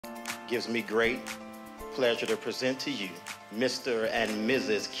gives me great pleasure to present to you Mr. and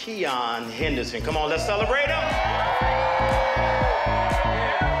Mrs. Keion Henderson. Come on, let's celebrate them.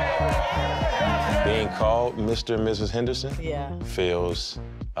 Being called Mr. and Mrs. Henderson feels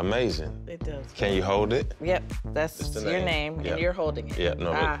amazing. It does. Can you hold it? Yep, that's your name, and you're holding it. Yeah,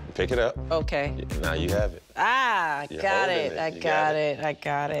 no, pick it up. Okay. Now you have it. I got it. I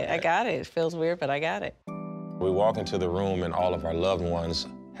got it. It feels weird, but I got it. We walk into the room and all of our loved ones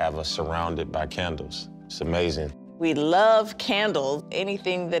have us surrounded by candles. It's amazing. We love candles,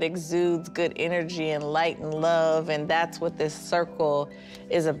 anything that exudes good energy and light and love, and that's what this circle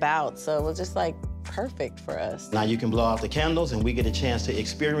is about. So it was just like perfect for us. Now you can blow out the candles and we get a chance to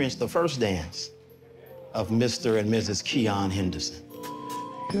experience the first dance of Mr. and Mrs. Keion Henderson.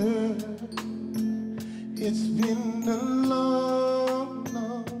 Girl, it's been a long,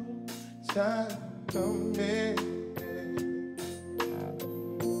 long time coming.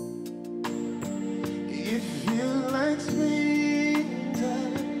 It feels like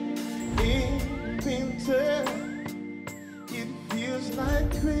springtime in winter. It feels like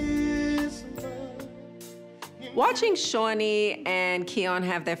Christmas. Watching Shaunie and Keion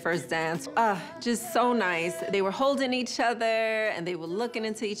have their first dance, just so nice. They were holding each other and they were looking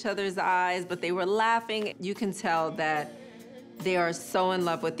into each other's eyes, but they were laughing. You can tell that they are so in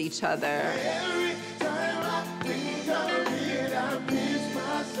love with each other. Every time I think of it, I miss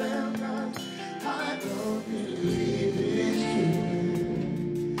myself, 'cause I don't believe it's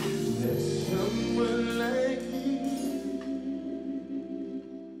true that someone like you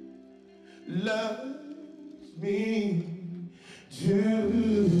loves me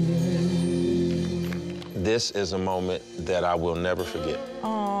too. This is a moment that I will never forget.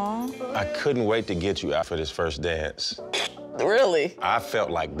 Aww. I couldn't wait to get you out for this first dance. Really? I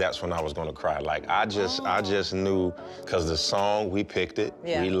felt like that's when I was gonna cry. Like, I just knew, because the song, we picked it,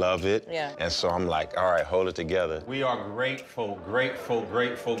 we love it, and so I'm like, all right, hold it together. We are grateful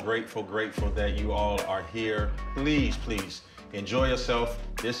that you all are here. Please, please, enjoy yourself.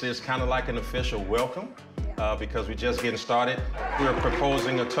 This is kind of like an official welcome because we're just getting started. We're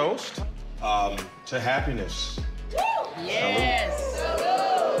proposing a toast to happiness. Yes.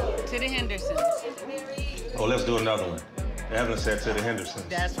 Salute. To the Hendersons. Oh, let's do another one. Evelyn said to the Hendersons.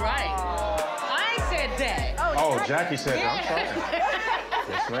 That's right. I said that. Oh, Jackie said that. I'm sorry.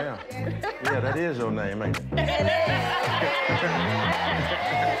 Yes, ma'am. Yeah, that is your name, ain't it? Oh,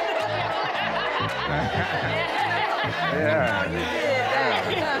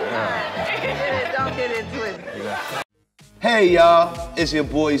 you did. Don't get into it. Hey y'all, it's your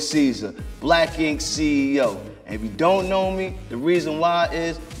boy Caesar, Black Ink CEO. And if you don't know me, the reason why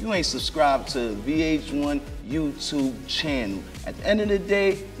is you ain't subscribed to VH1 YouTube channel. At the end of the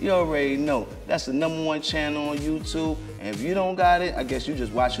day, you already know that's the #1 channel on YouTube. And if you don't got it, I guess you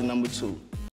just watching #2.